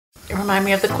Remind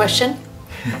me of the question.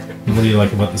 What do you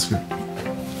like about this group?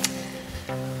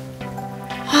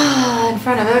 In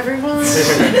front of everyone.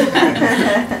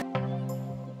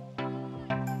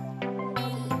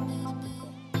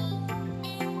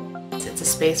 It's a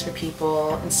space for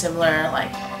people in similar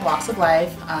walks of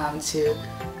life to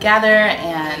gather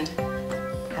and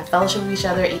have fellowship with each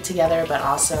other, eat together, but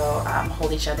also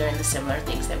hold each other in the similar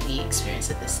things that we experience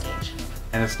at this stage.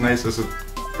 And it's nice, it's a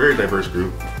very diverse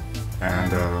group,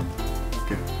 and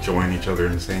can join each other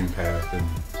in the same path and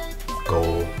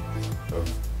goal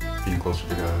of being closer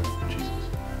to God and Jesus.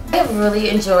 I have really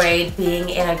enjoyed being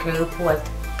in a group with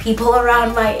people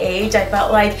around my age. I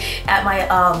felt like at my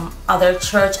other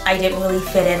church I didn't really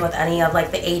fit in with any of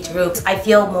the age groups. I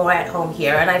feel more at home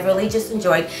here, and I really just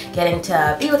enjoyed getting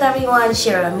to be with everyone,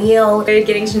 share a meal.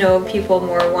 Getting to know people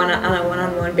more on a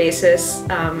one-on-one basis.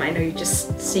 I know you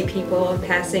just see people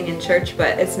passing in church,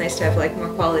 but it's nice to have more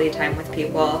quality time with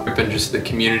people. And just the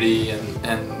community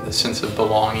and the sense of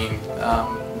belonging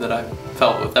that I've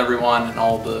felt with everyone, and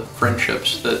all the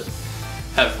friendships that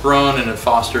have grown and have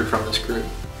fostered from this group.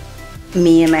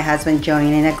 Me and my husband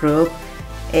joining a group,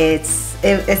 it's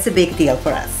a big deal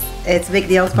for us. It's a big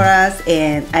deal for us,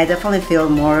 and I definitely feel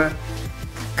more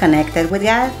connected with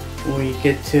God. We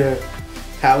get to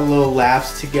have little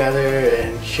laughs together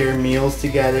and share meals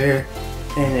together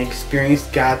and experience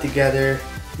God together.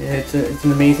 It's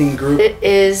an amazing group. It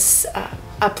is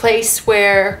a place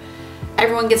where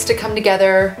everyone gets to come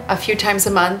together a few times a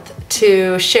month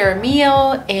to share a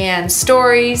meal and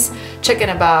stories, check in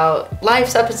about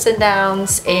life's ups and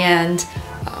downs, and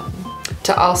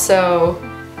to also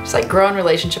just grow in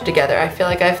relationship together. I feel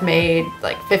like I've made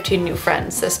 15 new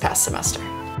friends this past semester.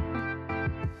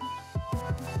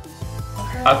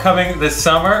 Upcoming this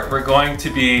summer, we're going to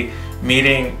be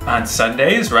meeting on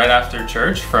Sundays right after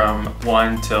church from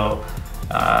 1 till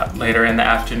later in the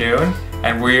afternoon.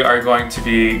 And we are going to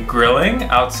be grilling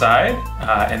outside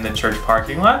in the church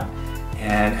parking lot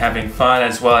and having fun,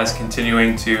 as well as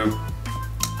continuing to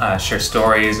share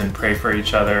stories and pray for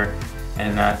each other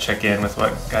and check in with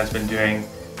what God's been doing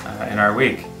in our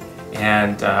week.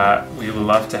 And we would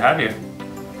love to have you.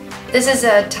 This is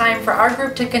a time for our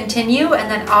group to continue, and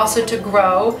then also to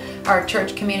grow our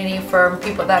church community for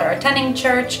people that are attending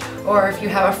church, or if you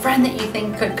have a friend that you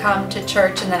think could come to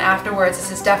church, and then afterwards,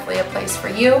 this is definitely a place for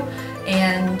you.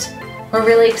 And we're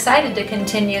really excited to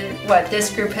continue what this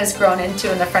group has grown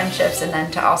into and the friendships, and then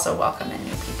to also welcome in